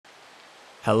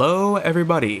Hello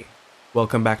everybody,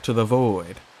 welcome back to the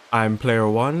Void. I'm Player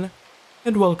 1,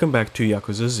 and welcome back to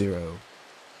Yakuza 0.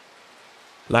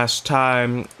 Last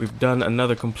time, we've done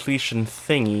another completion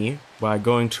thingy by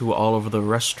going to all of the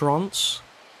restaurants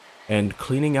and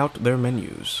cleaning out their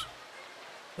menus.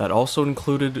 That also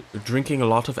included drinking a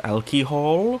lot of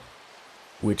alcohol,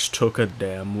 which took a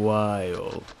damn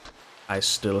while. I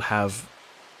still have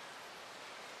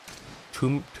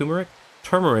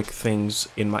turmeric things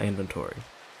in my inventory.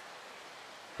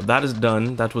 But that is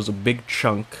done. That was a big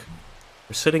chunk.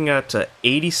 We're sitting at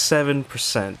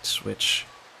 87%, which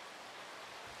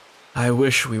I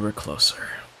wish we were closer,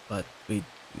 but we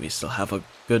still have a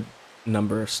good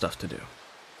number of stuff to do.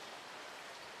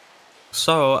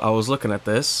 So I was looking at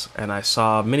this and I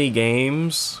saw mini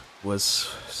games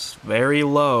was very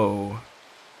low.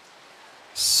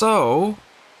 So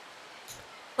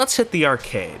let's hit the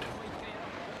arcade.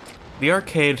 The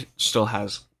arcade still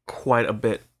has quite a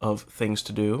bit of things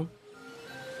to do.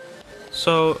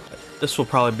 So this will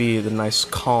probably be the nice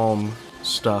calm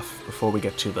stuff before we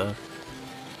get to the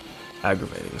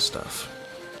aggravating stuff.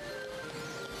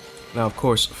 Now of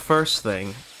course, first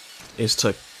thing is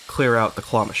to clear out the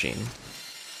claw machine.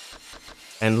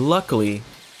 And luckily,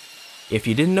 if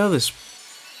you didn't know this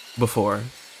before,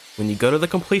 when you go to the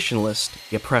completion list,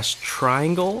 you press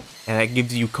triangle and that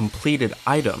gives you completed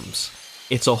items.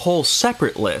 It's a whole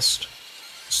separate list.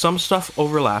 Some stuff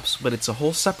overlaps, but it's a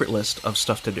whole separate list of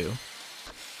stuff to do.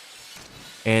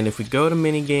 And if we go to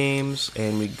mini games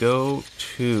and we go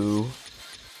to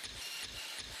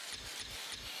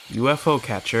UFO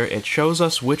catcher, it shows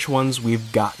us which ones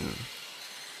we've gotten.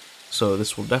 So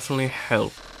this will definitely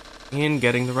help in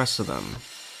getting the rest of them.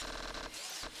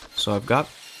 So I've got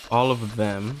all of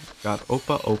them. Got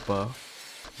Opa,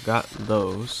 got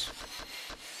those.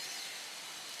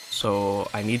 So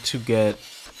I need to get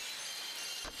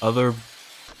other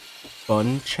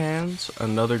Bunchans,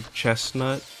 another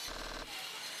chestnut,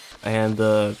 and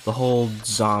the whole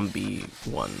zombie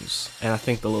ones, and I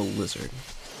think the little lizard.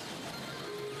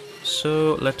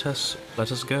 So let us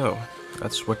go.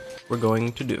 That's what we're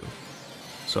going to do.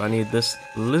 So I need this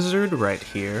lizard right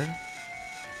here,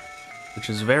 which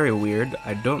is very weird.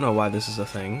 I don't know why this is a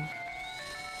thing.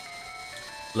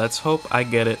 Let's hope I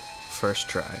get it first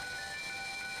try.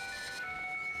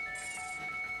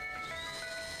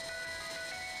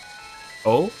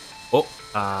 Oh,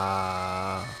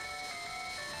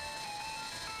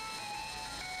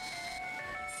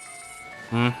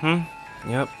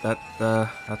 yep,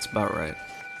 that's about right.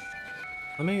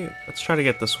 Let's try to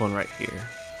get this one right here.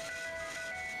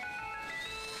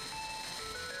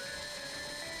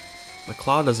 The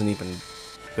claw doesn't even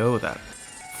go that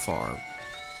far.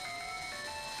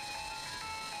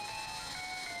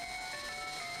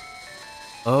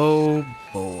 Oh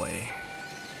boy.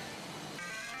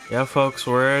 Yeah, folks,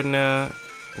 we're in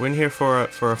here for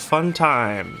a fun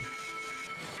time.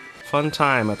 Fun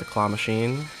time at the claw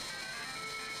machine.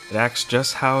 It acts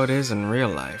just how it is in real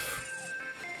life.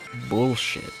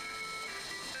 Bullshit.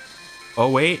 Oh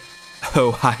wait.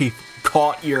 Oh, I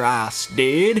caught your ass,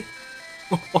 dude.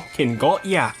 Fucking got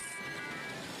ya.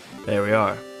 There we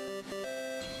are.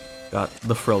 Got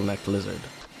the frill-necked lizard.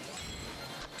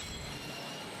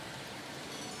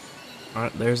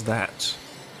 Alright, there's that.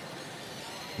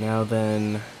 Now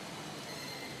then,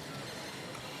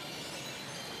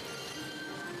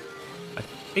 I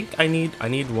think I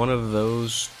need one of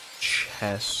those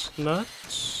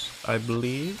chestnuts, I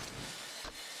believe.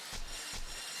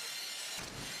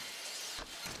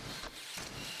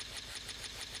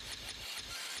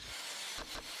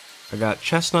 I got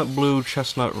chestnut blue,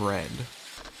 chestnut red.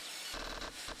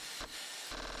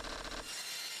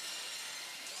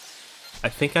 I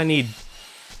think I need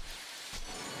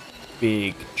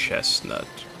big chestnut.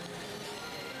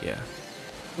 Yeah.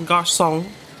 Garçon,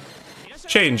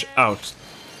 change out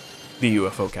the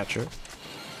UFO catcher.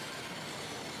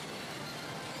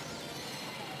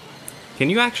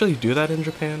 Can you actually do that in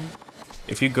Japan?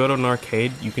 If you go to an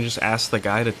arcade, you can just ask the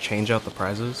guy to change out the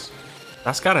prizes?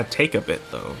 That's gotta take a bit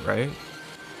though, right?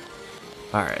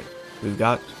 Alright, we've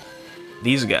got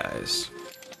these guys.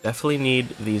 Definitely need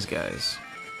these guys.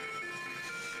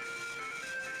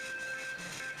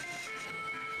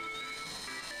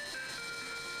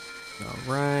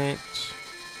 Alright.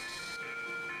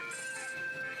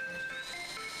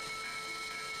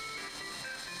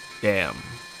 Damn.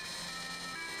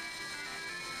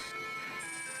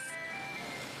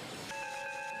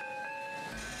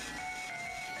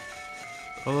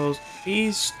 Although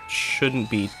these shouldn't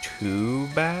be too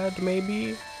bad,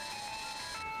 maybe?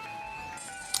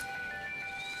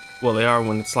 Well, they are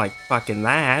when it's like fucking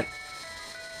that.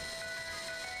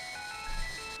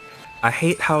 I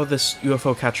hate how this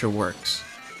UFO catcher works,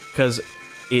 because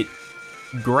it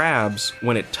grabs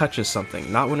when it touches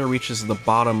something, not when it reaches the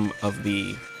bottom of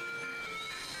the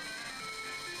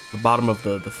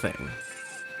thing.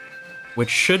 Which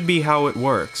should be how it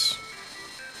works,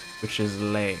 which is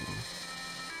lame.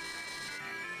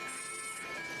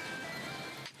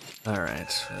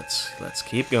 Alright, let's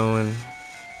keep going.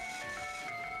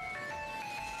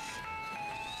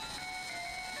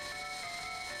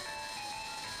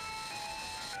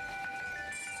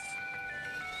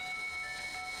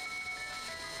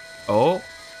 Oh.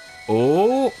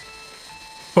 Oh.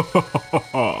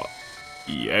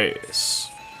 Yes.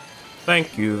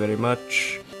 Thank you very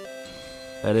much.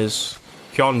 That is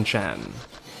Kyon-chan.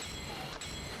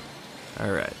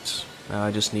 Alright. Now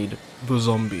I just need the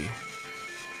zombie.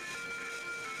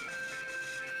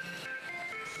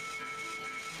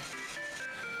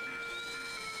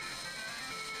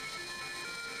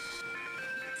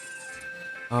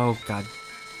 Oh god.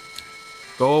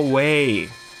 Go away.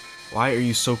 Why are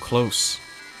you so close?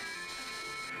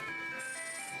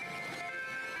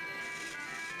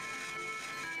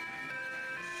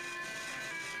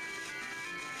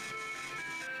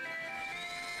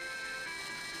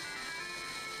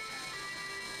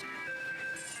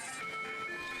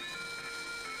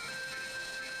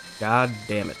 God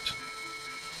damn it.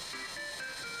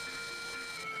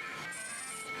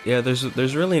 Yeah,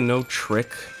 there's really no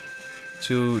trick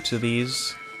to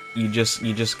these. You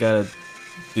just gotta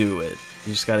do it.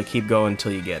 You just gotta keep going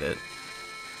until you get it.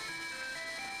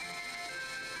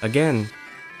 Again,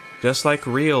 just like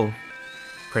real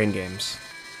crane games.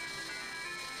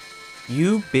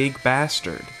 You big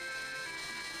bastard.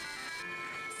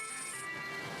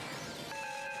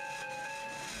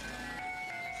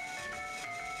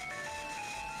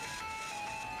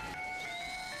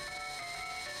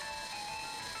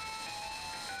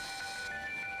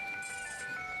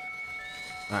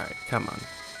 Alright, come on.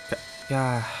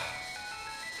 Yeah.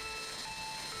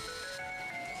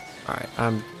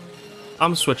 Alright,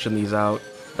 I'm switching these out.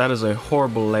 That is a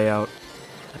horrible layout.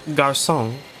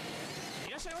 Garçon.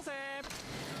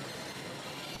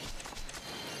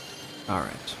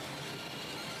 Alright.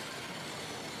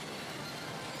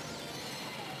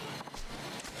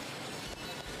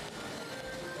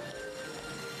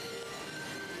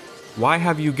 Why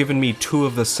have you given me two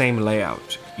of the same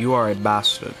layout? You are a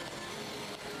bastard.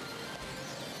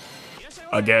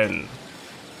 Again.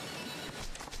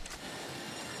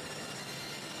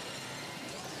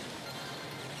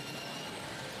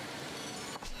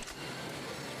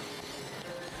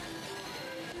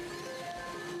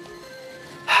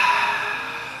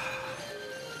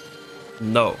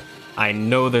 No, I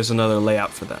know there's another layout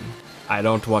for them. I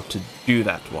don't want to do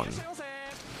that one.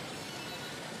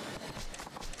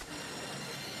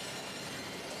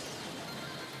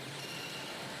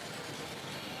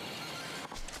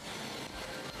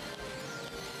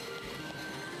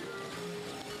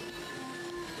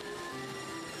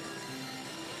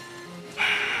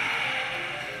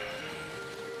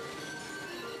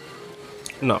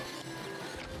 No.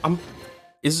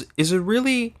 Is it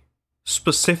really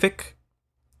specific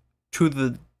to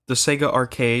the Sega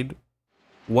arcade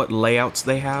what layouts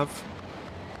they have?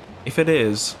 If it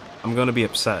is, I'm gonna be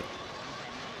upset.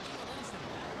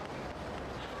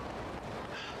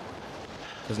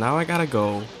 Because now I gotta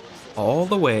go all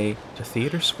the way to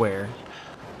Theater Square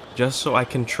just so I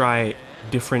can try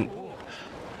different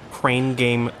crane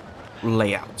game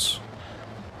layouts.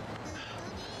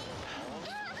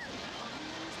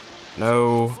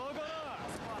 No.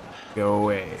 Go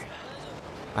away.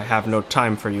 I have no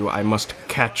time for you. I must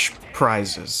catch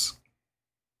prizes.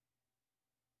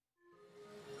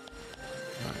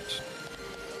 Right.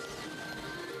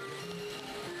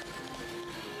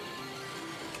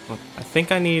 Well, I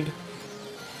think I need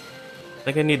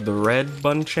the red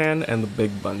Bunchan and the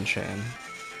big Bunchan.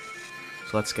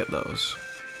 So let's get those.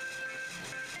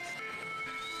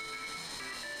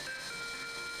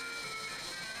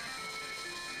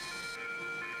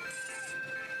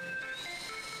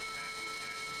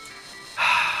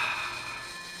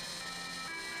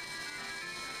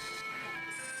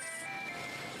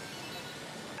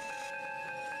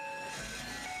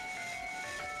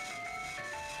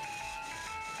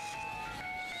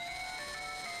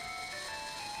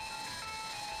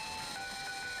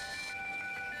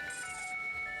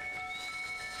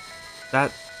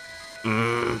 That...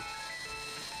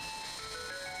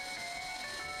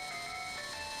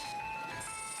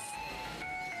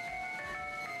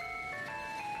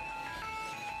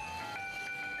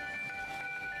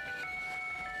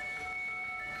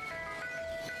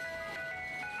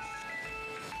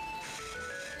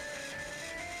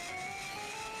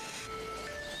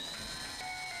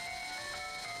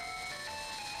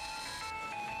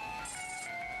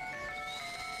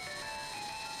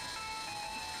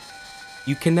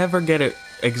 you can never get it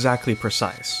exactly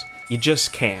precise. You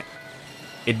just can't.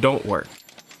 It don't work.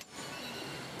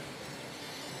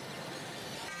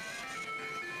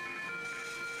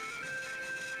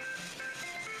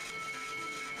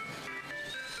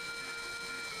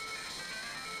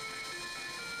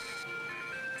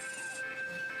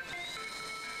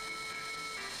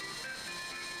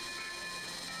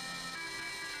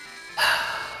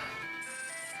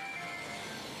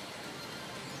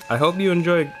 I hope you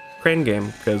enjoy Crane Game,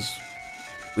 because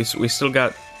we still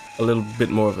got a little bit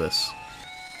more of this.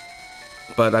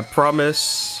 But I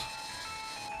promise,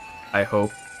 I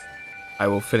hope, I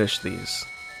will finish these.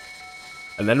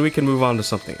 And then we can move on to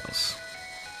something else.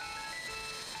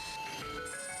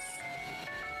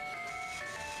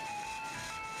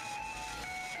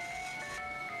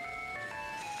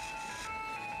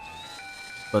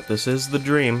 But this is the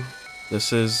dream.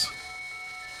 This is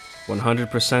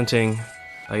 100%ing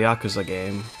a Yakuza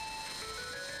game.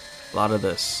 A lot of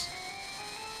this.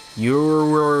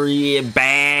 You're a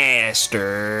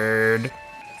bastard.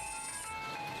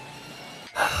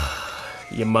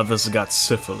 Your mother's got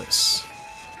syphilis.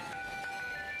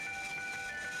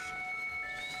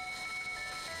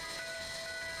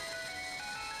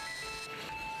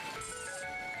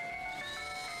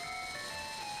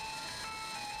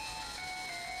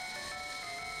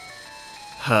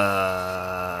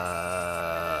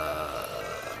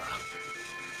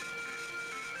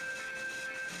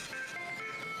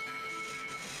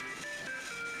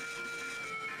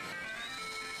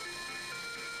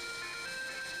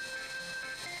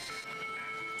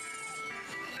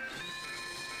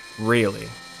 Really?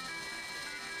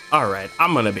 Alright,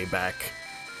 I'm gonna be back.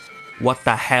 What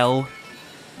the hell?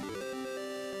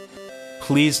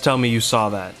 Please tell me you saw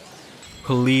that.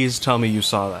 Please tell me you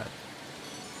saw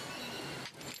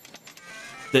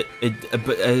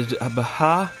that.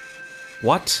 Huh?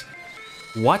 What?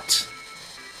 What?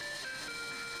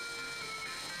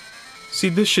 See,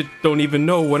 this shit don't even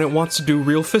know when it wants to do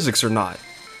real physics or not.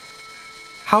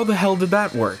 How the hell did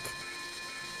that work?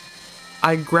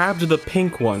 I grabbed the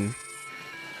pink one,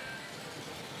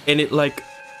 and it like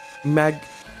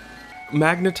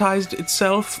magnetized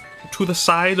itself to the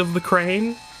side of the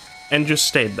crane and just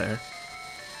stayed there.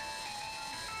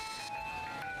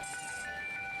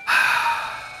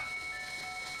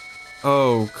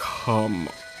 Oh, come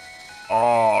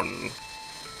on.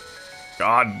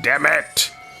 God damn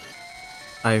it.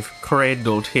 I've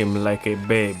cradled him like a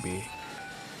baby.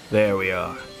 There we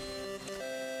are.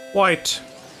 White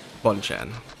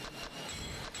Bonchan.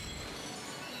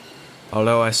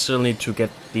 Although I still need to get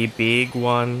the big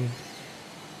one.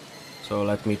 So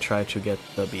let me try to get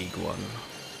the big one.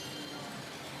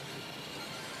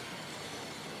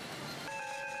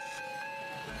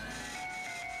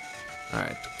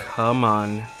 Alright, come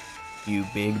on, you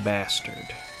big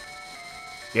bastard.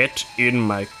 Get in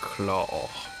my claw.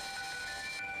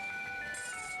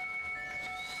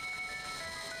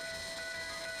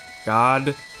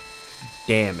 God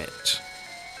damn it.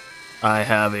 I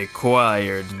have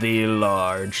acquired the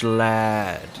large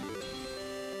lad.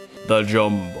 The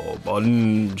Jumbo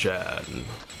Bonchan.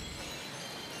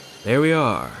 There we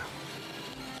are.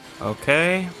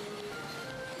 Okay.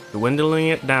 Dwindling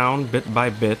it down bit by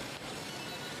bit.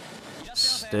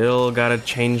 Still gotta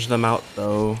change them out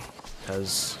though,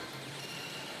 because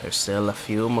there's still a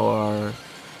few more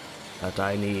that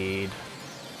I need.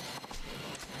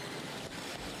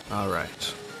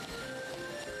 Alright.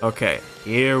 Okay,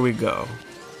 here we go.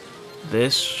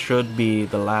 This should be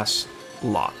the last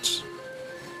lot.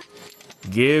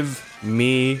 Give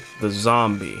me the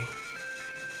zombie.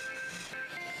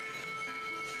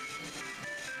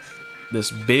 This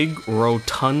big,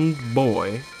 rotund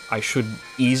boy, I should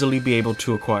easily be able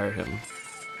to acquire him.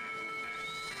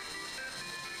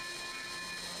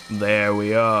 There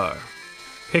we are.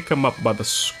 Pick him up by the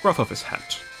scruff of his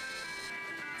hat.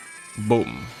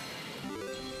 Boom.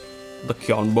 The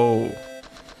Kyonbo.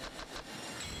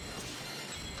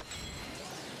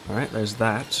 Alright, there's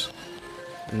that.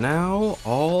 Now,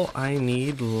 all I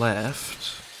need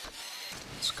left...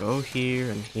 Let's go here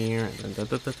and here and then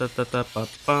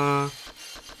da-da-da-da-da-da-ba-ba.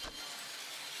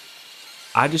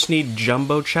 I just need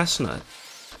Jumbo Chestnut.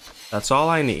 That's all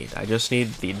I need. I just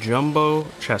need the Jumbo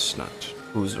Chestnut,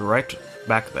 who's right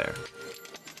back there.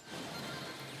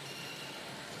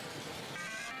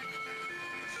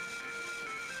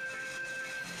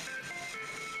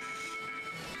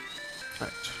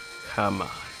 Alright, come on.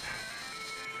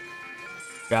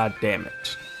 God damn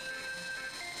it.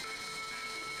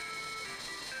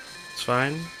 It's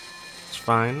fine. It's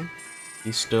fine.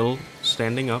 He's still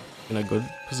standing up in a good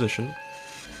position.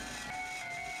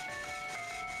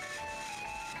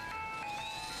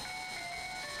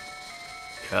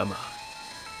 Come on.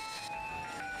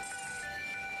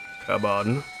 Come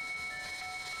on.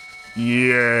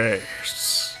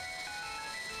 Yes!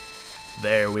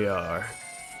 There we are.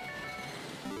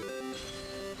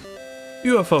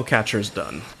 UFO catcher's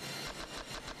done.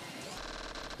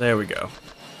 There we go.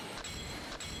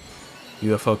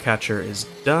 UFO catcher is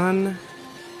done.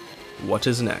 What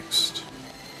is next?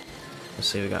 Let's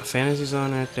see, we got Fantasy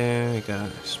Zone right there. We got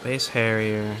Space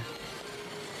Harrier.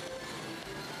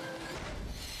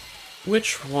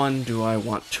 Which one do I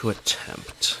want to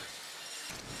attempt?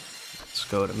 Let's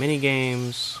go to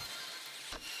minigames.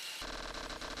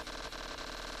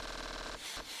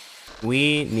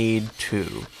 We need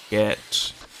to get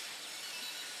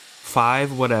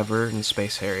 5 whatever in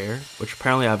Space Harrier, which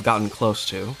apparently I've gotten close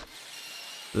to.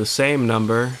 The same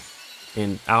number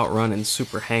in Outrun and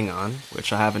Super Hang-On,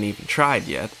 which I haven't even tried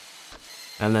yet.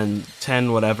 And then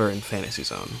 10 whatever in Fantasy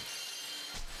Zone.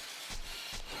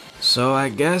 So I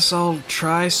guess I'll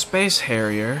try Space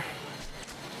Harrier.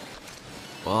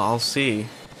 Well, I'll see.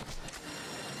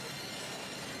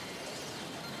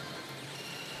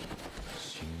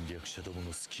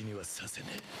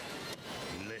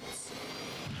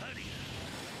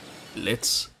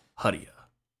 Let's hurry.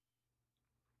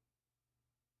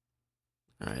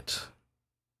 Alright.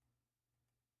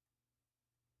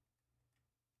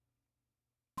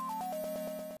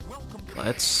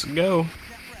 Let's go.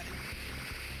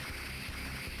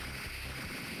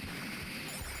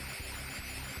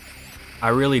 I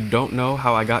really don't know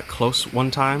how I got close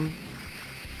one time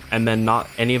and then not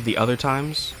any of the other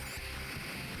times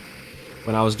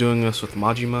when I was doing this with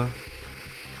Majima.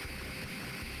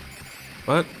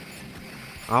 But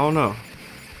I don't know.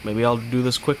 Maybe I'll do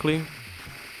this quickly.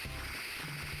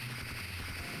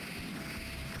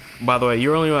 By the way,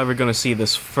 you're only ever gonna see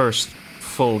this first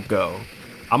full go.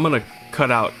 I'm gonna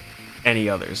cut out any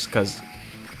others because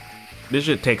this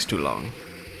shit takes too long.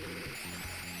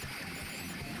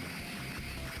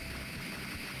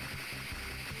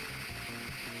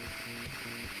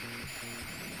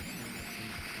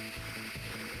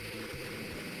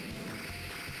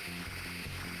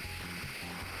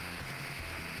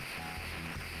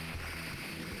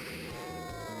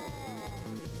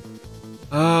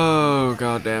 Oh,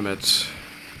 god damn it.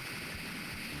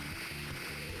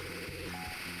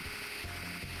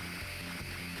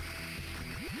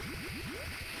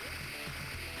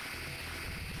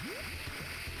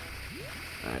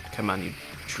 Alright, come on, you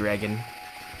dragon.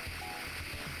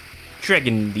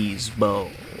 Dragon these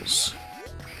balls.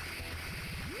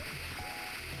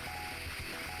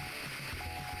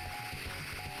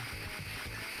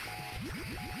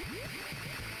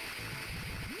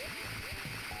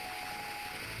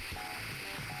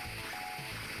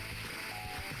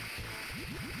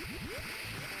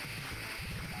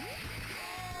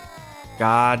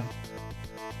 God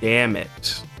damn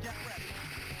it.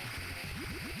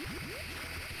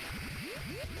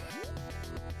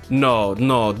 No,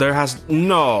 no, there has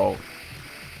no.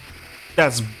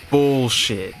 That's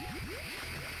bullshit.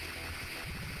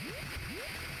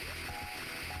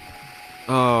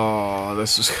 Oh,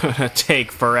 this is gonna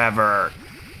take forever.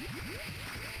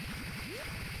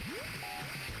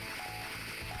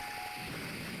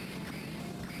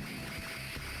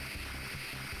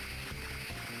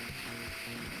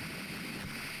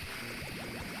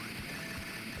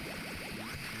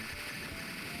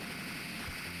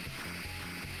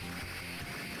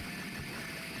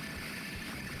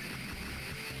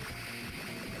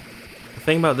 The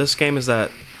thing about this game is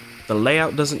that the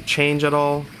layout doesn't change at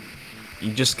all.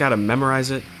 You just gotta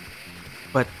memorize it.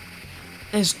 But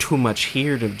there's too much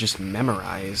here to just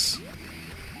memorize.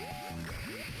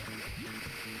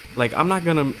 Like, I'm not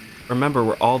gonna remember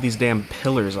where all these damn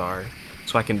pillars are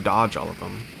so I can dodge all of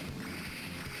them.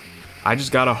 I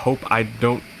just gotta hope I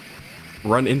don't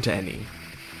run into any.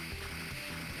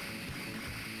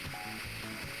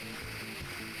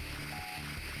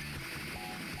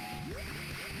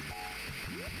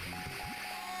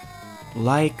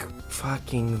 Like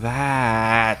fucking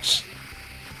that.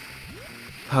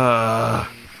 Alright.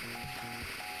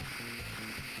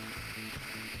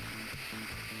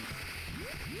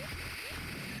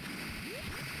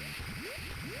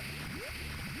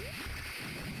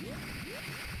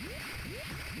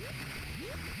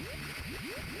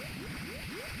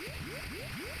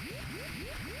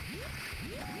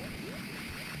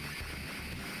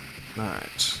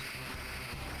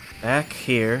 Back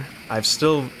here. I've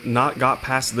still not got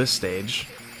past this stage.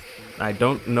 I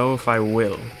don't know if I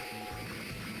will.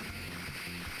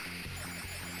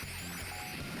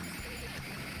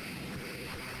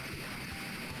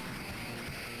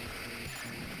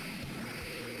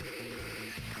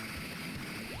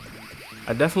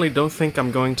 I definitely don't think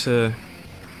I'm going to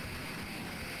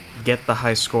get the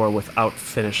high score without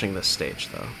finishing this stage,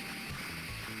 though.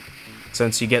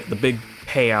 Since you get the big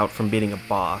payout from beating a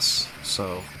boss,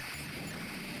 so...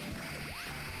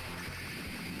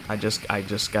 I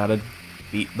just gotta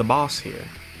beat the boss here.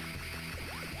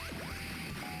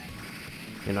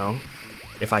 You know?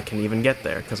 If I can even get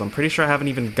there, because I'm pretty sure I haven't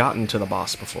even gotten to the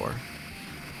boss before.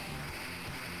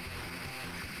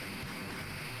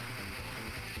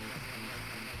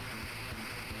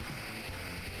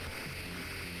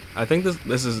 I think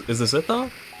this is this it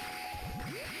though?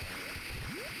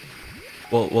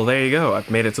 Well, there you go.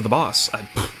 I've made it to the boss.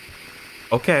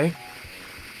 Okay.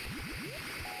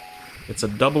 It's a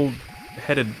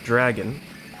double-headed dragon.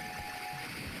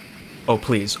 Oh,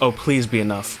 please. Oh, please be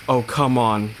enough. Oh, come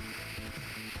on.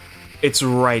 It's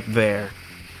right there.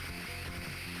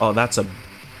 Oh, that's a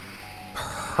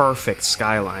perfect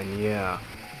skyline, yeah.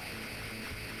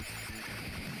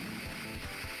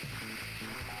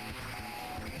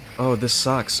 Oh, this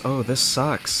sucks. Oh, this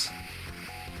sucks.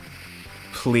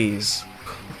 Please.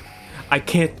 I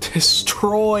can't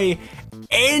destroy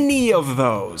any of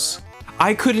those.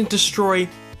 I couldn't destroy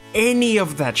any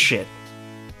of that shit.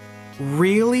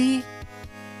 Really?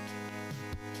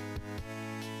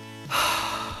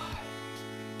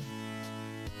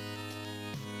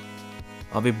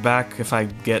 I'll be back if I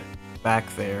get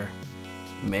back there.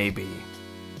 Maybe.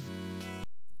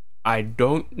 I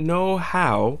don't know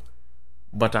how,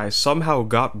 but I somehow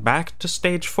got back to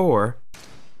stage 4.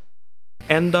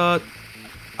 And,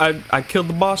 I killed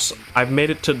the boss. I've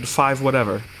made it to 5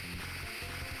 whatever.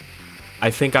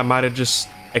 I think I might have just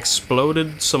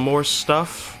exploded some more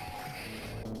stuff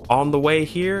on the way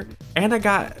here. And I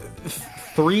got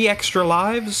 3 extra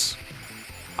lives?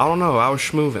 I don't know, I was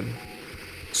schmoovin'.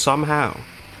 Somehow.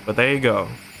 But there you go.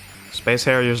 Space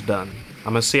Harrier's done.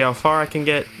 I'm gonna see how far I can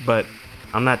get, but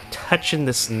I'm not touching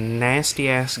this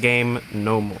nasty-ass game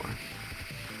no more.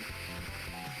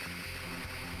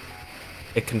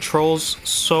 It controls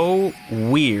so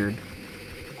weird,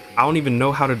 I don't even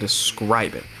know how to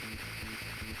describe it.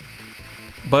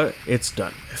 But it's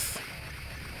done with.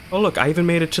 Oh look, I even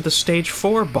made it to the stage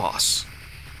 4 boss.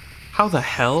 How the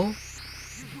hell?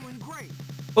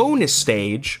 Bonus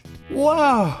stage?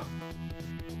 Whoa!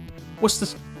 What's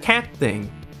this cat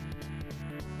thing?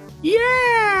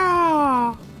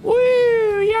 Yeah!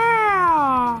 Woo!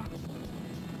 Yeah!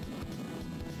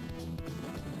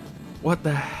 What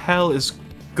the hell is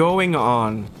going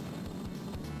on?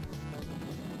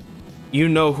 You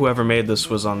know whoever made this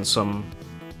was on some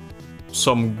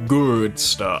good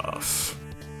stuff.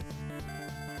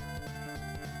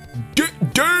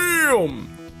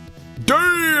 Damn!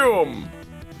 Damn!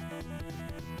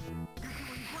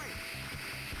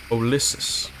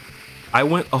 Ulysses. I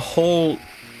went a whole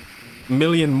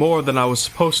million more than I was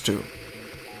supposed to.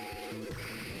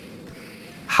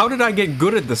 How did I get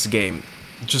good at this game?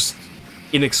 Just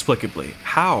inexplicably.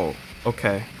 How?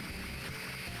 Okay.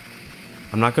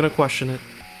 I'm not gonna question it.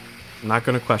 I'm not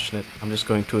gonna question it. I'm just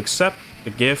going to accept the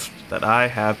gift that I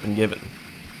have been given.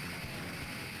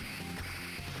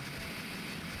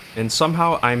 And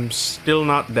somehow I'm still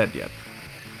not dead yet.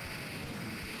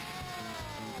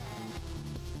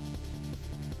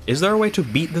 Is there a way to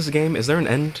beat this game? Is there an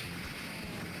end?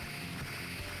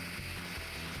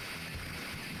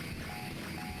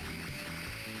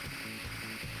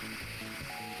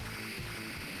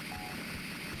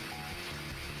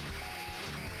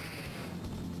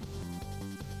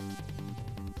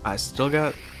 I still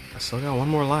got one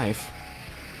more life.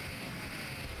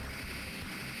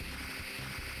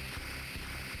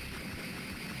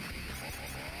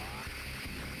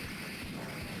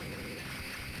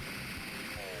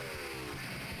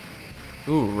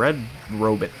 Ooh, red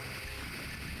robot.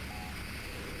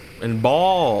 And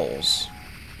balls.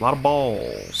 A lot of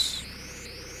balls.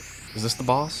 Is this the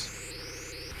boss?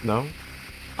 No?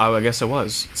 Oh, I guess it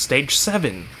was. Stage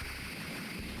 7.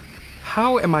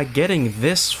 How am I getting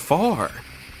this far?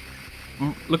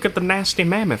 Look at the nasty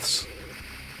mammoths.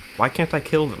 Why can't I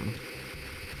kill them?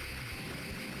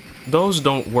 Those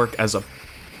don't work as a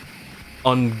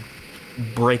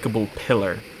unbreakable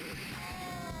pillar.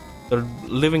 They're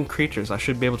living creatures. I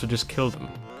should be able to just kill them.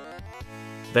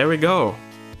 There we go.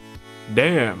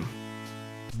 Damn.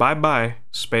 Bye-bye,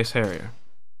 Space Harrier.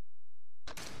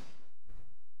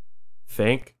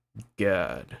 Thank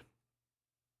God.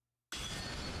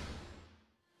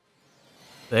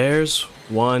 There's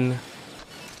one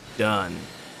done.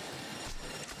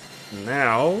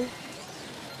 Now,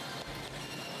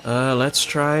 let's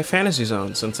try Fantasy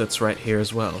Zone since it's right here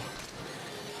as well.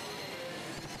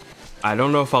 I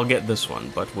don't know if I'll get this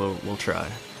one, but we'll try.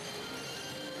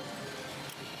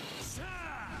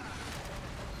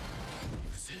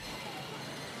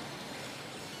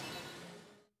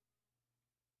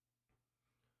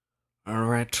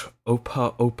 Alright,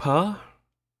 Opa Opa.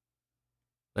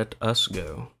 Let us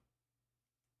go.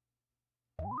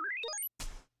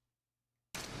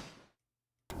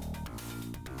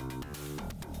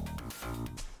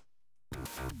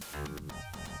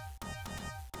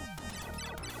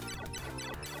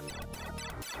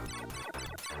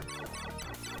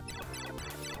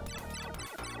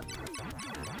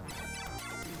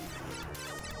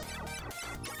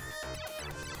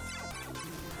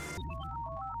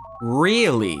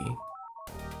 Really?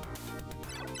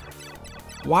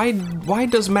 Why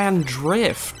does man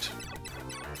drift?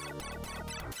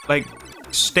 Like,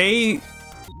 stay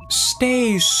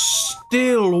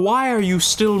still. Why are you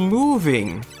still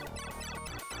moving?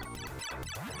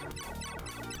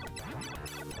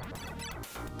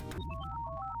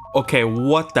 Okay,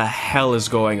 what the hell is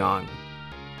going on?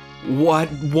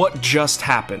 What just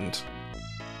happened?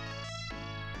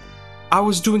 I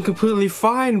was doing completely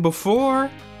fine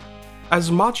before. As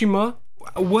Majima,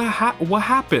 what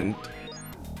happened?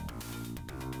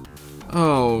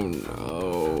 Oh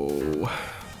no.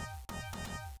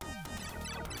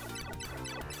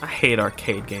 I hate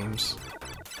arcade games.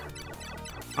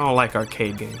 I don't like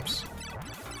arcade games.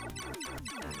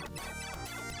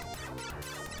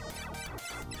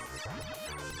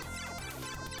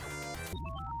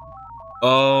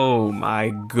 Oh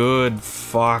my good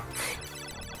fuck.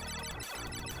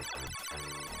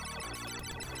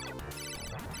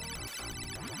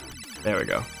 There we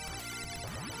go.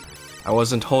 I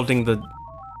wasn't holding the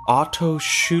auto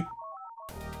shoot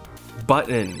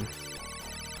button.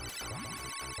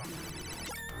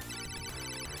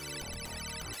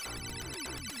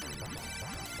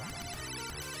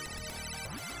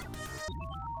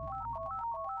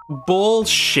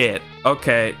 Bullshit.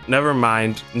 Okay, never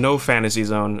mind. No fantasy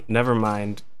zone. Never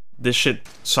mind. This shit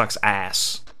sucks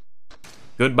ass.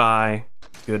 Goodbye.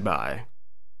 Goodbye.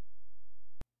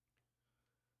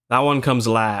 That one comes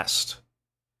last.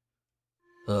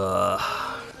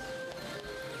 Ugh.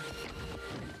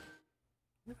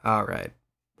 Alright.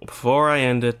 Before I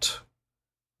end it,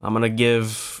 I'm gonna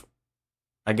give,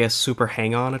 I guess, Super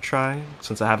Hang-On a try,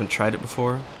 since I haven't tried it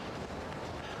before.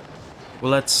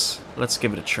 Well, let's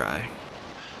give it a try.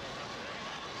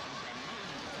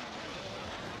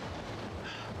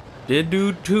 Did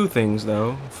do two things,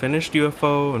 though. Finished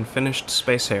UFO and finished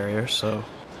Space Harrier, so...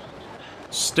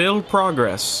 Still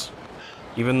progress,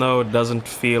 even though it doesn't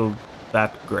feel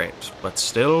that great, but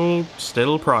still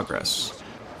progress.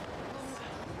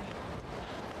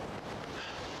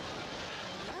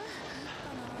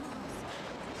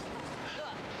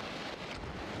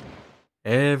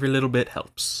 Every little bit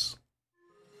helps.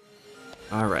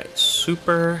 Alright,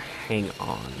 Super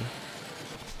Hang-On.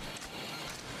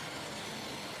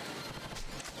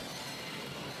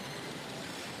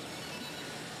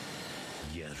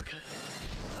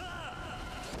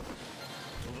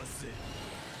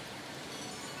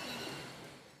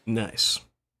 Nice.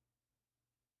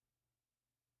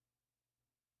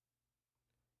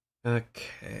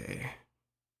 Okay.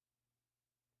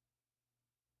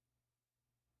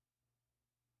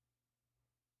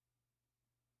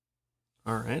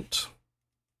 All right.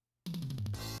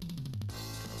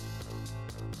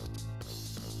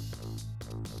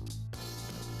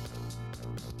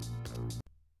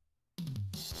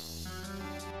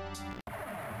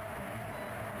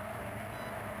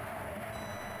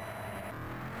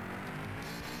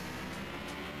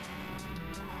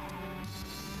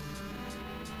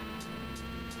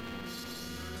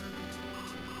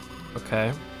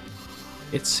 Okay.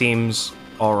 It seems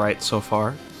alright so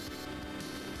far.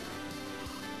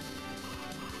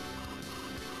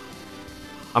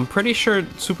 I'm pretty sure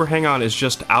Super Hang-On is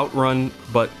just Outrun,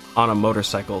 but on a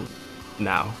motorcycle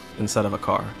now, instead of a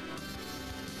car.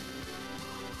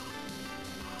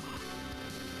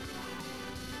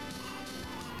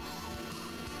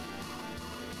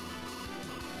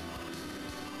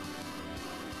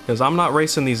 Because I'm not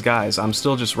racing these guys, I'm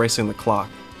still just racing the clock.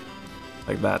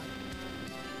 Like that.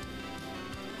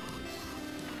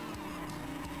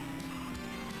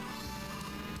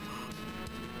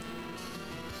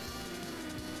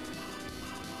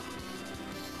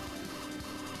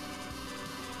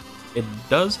 It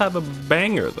does have a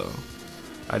banger, though.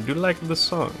 I do like the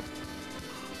song.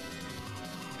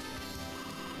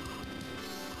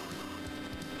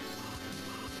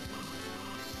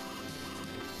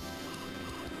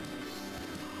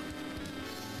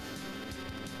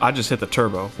 I just hit the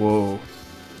turbo. Whoa.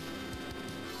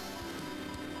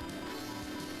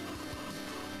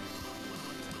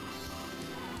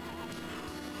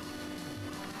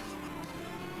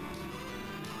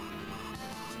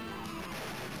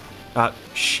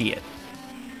 Shit.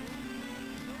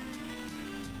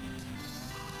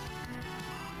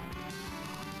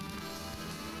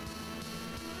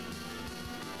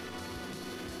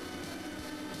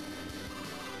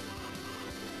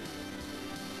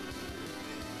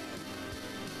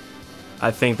 I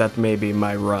think that may be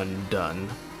my run done.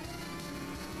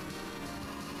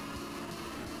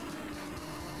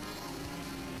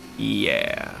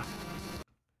 Yeah.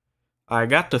 I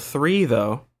got to 3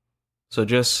 though, so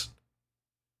just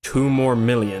 2 more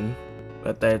million.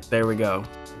 But there we go.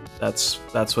 That's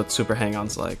what Super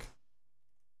Hang-On's like.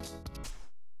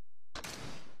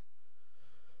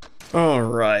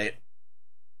 Alright.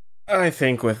 I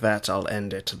think with that I'll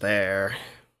end it there.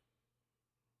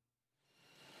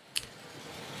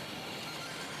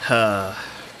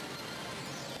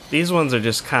 These ones are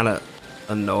just kinda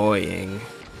annoying.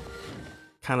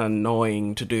 Kinda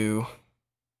annoying to do.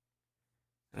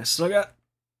 I still got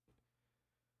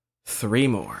 3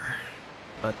 more.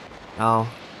 But I'll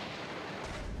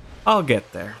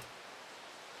get there.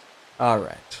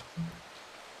 Alright.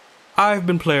 I've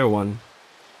been Player One,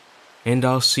 and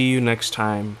I'll see you next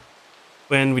time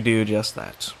when we do just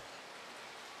that.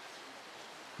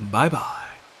 Bye-bye.